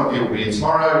 and some of you will be in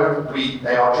tomorrow.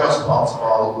 They are just part of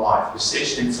our life. We're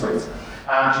stitched into it.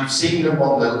 And you've seen them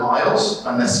on the aisles,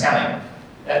 and they're scanning.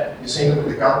 Yeah, you've seen them with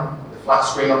the gun, the flat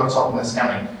screen on the top, and they're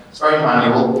scanning. It's very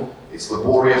manual, it's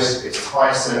laborious, it's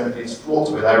tiresome, it's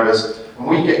fraught with errors. And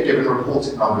we get given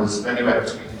reported numbers of anywhere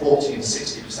between 40 and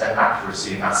 60%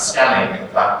 accuracy in that scanning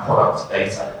of that product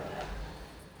data.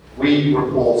 We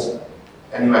report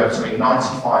anywhere between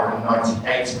 95 and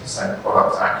 98%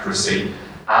 product accuracy,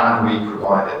 and we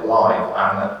provide it live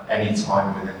and at any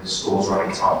time within the store's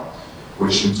running time,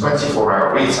 which in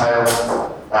 24-hour retail,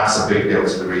 that's a big deal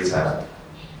to the retailer.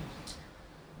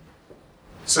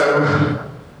 So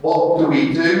what do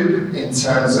we do in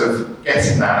terms of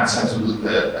getting that, in terms of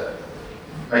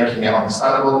making it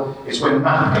understandable, is we're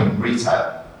mapping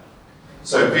retail.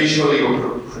 So visually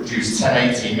we'll produce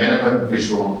 1080 minimum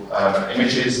visual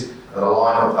images that are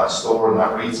live of that store and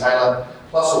that retailer,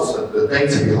 plus also the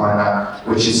data behind that,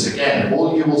 which is, again,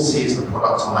 all you will see is the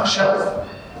product on that shelf.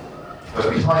 But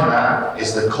behind that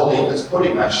is the colleague that's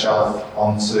putting that product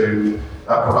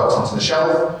onto the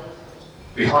shelf.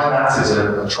 Behind that is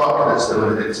a truck that's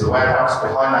delivered it to the warehouse.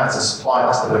 Behind that is a supplier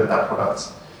that's delivered that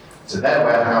product to their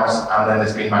warehouse, and then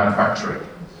there's been manufacturing.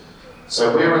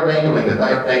 So we're enabling the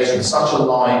data in such a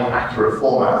live, accurate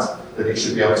format that it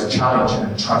should be able to challenge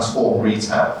and transform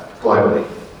retail globally.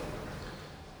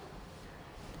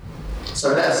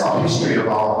 So that's our history of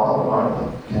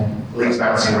our Lee's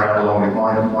bouncing around along with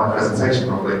my presentation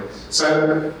probably.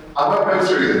 So I won't go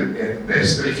through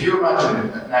this, but if you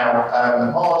imagine now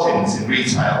margins in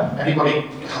retail, anybody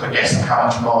have a guess at how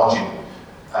much margin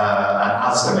an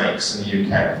Asda makes in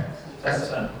the UK?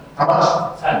 10%. How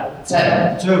much?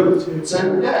 10. 2. So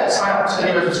yeah, it's about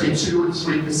anywhere between 2 and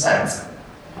 3%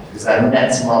 is their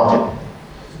net margin.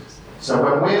 So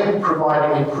when we're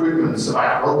providing improvements of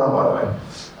well done by the way.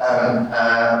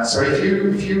 So if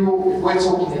we're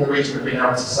talking in the region of being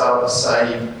able to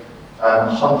save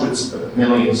hundreds of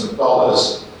millions of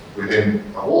dollars within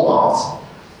a Walmart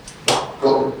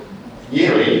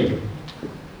yearly,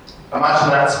 imagine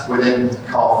that within a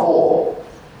Carrefour,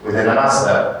 within an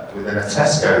Asda, within a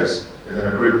Tesco's, within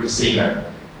a group casino.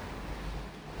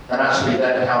 And actually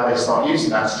then how they start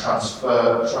using that to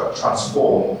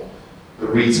transform the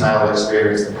retail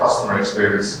experience, the customer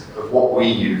experience of what we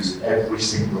use every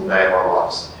single day of our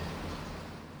lives.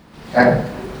 Okay?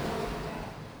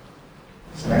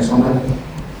 So next one then.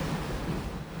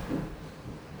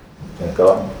 Okay, go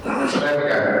on. So there we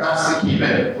go. That's the key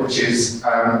bit, which is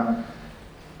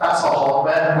that's our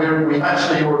hardware. We've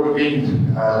actually already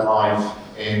been live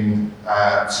in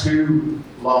 2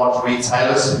 large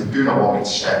retailers who do not want me to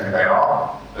share who they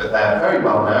are, but they're very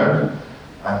well known.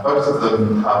 And both of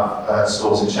them have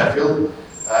stores in Sheffield.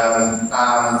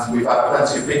 And we've had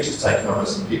plenty of pictures taken of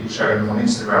us and people sharing them on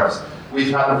Instagram.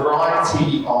 We've had a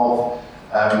variety of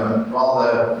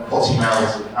rather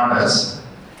potty-mouthed nanas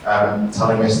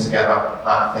telling us to get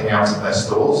that thing out of their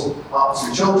stores, up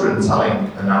to children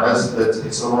telling the nanas that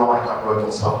it's all right, like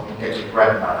robots helping you get your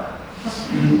bread, nana.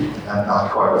 And I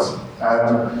quote.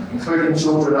 Including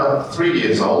children up to 3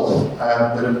 years old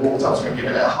that have walked up to me and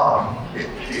given it a hug.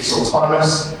 It's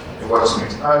autonomous, it works on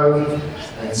its own,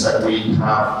 and so we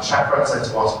have chaperones there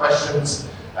to ask questions,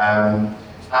 and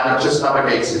it just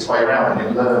navigates its way around and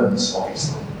it learns,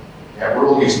 obviously. Yeah, we're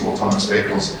all using autonomous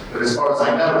vehicles, but as far as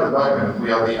I know at the moment,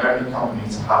 we are the only company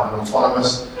to have an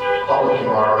autonomous public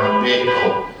environment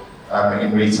vehicle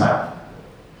in retail.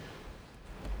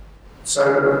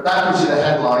 So that gives you the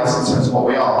headlines in terms of what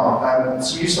we are.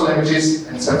 Some useful images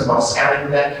in terms of our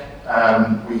scanning deck.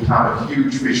 We have a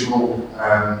huge visual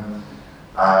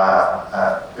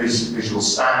visual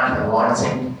stack and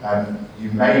lighting.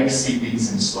 You may see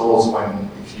these in stores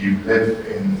if you live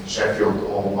in Sheffield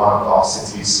or one of our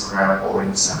cities around or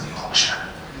in South Yorkshire.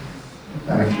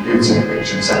 And if you do take a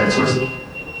picture and send it to us.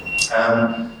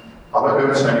 I won't go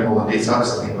into any more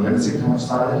details, I think we're limited. How much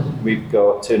time is it? We've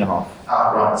got 2.5.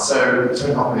 Right, so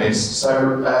 2.5 minutes.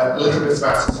 So a little bit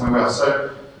about something else.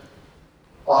 So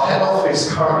our head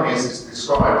office currently is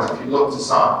described, if you looked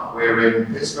us up, we're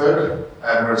in Pittsburgh,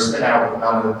 we're a spin out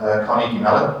of Carnegie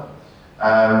Mellon.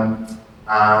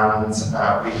 And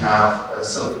we have a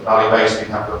Silicon Valley base, we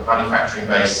have a manufacturing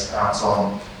base out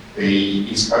on the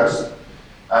East Coast.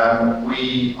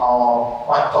 We are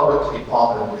quite publicly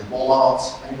partnered with Walmart.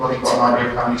 Anybody got an idea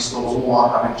of how many stores Walmart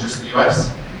have in just the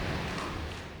US?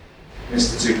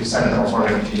 Missed the 2%, I was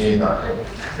wondering if you knew that.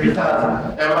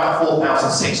 3,000. There are about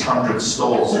 4,600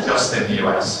 stores just in the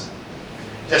US.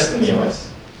 Just in the US.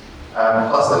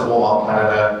 Plus there's Walmart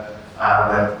Canada,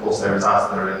 and then of course there is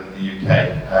Asda in the UK,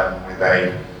 with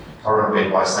a current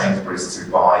bid by Sainsbury's to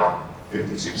buy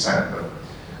 52% of them.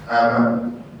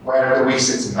 Where do we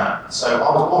sit in that? So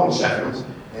I was born in Sheffield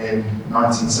in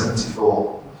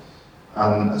 1974,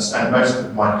 and I spent most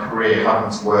of my career having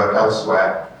to work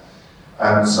elsewhere.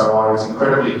 So I was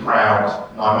incredibly proud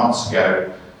 9 months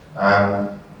ago,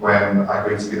 when I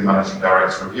agreed to be the Managing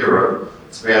Director of Europe,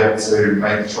 to be able to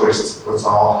make the choice to put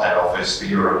our head office for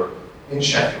Europe in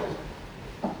Sheffield.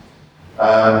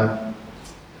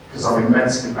 Because I'm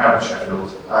immensely proud of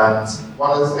Sheffield, and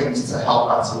one of the things to help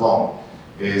that along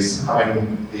is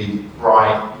having the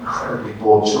bright, incredibly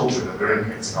bored children that are in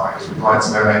here tonight, because we'd like to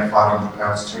donate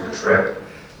 £500 to the trip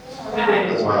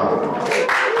as well.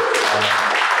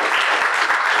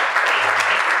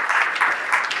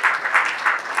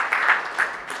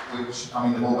 Which, I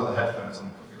mean, they've all got the headphones on.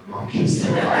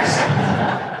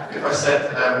 If I said,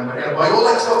 we're going to buy all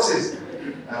Xboxes,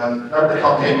 no, they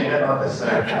can't hear me, don't they?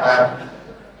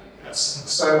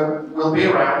 So we'll be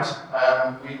around.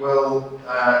 We will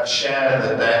share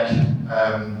the deck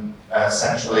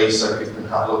centrally so people can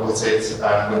have a look at it.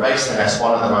 We're based in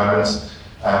S1 at the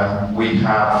moment. We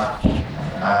have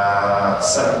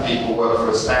 7 people work for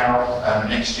us now.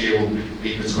 Next year will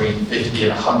be between 50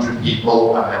 and 100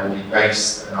 people, and they will be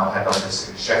based in our head office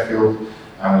in Sheffield.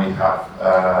 And we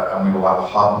will have a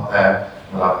hub there.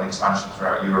 We'll have an expansion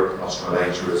throughout Europe and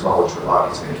Australasia as well, which we're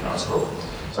likely to international.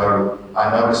 So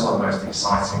I know it's not the most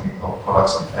exciting of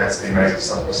products compared to the amazing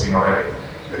stuff we've seen already,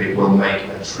 but it will make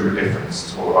a true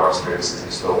difference to all of our experiences in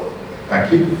store.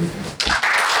 Thank you.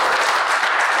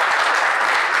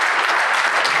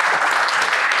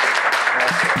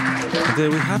 There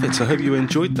we have it. I hope you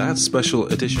enjoyed that special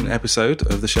edition episode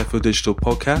of the Sheffield Digital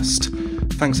Podcast.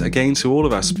 Thanks again to all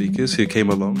of our speakers who came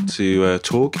along to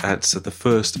talk at the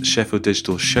first Sheffield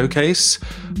Digital Showcase.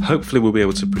 Hopefully we'll be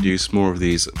able to produce more of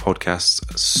these podcasts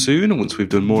soon once we've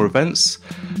done more events.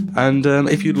 And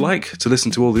if you'd like to listen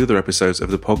to all the other episodes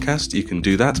of the podcast, you can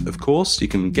do that, of course. You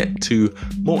can get to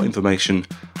more information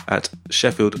at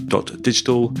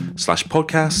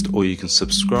sheffield.digital/podcast, or you can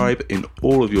subscribe in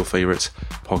all of your favourite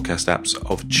podcast apps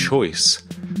of choice.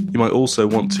 You might also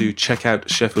want to check out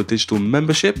Sheffield Digital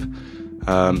Membership,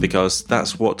 because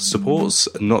that's what supports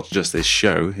not just this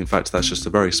show. In fact, that's just a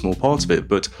very small part of it,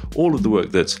 but all of the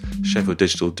work that Sheffield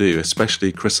Digital do,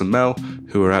 especially Chris and Mel,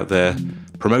 who are out there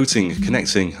promoting,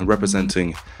 connecting and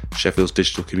representing Sheffield's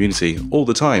digital community all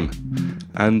the time.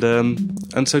 And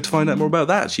so to find out more about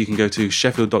that, you can go to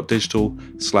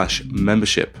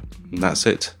sheffield.digital/membership. And that's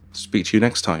it. Speak to you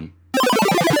next time.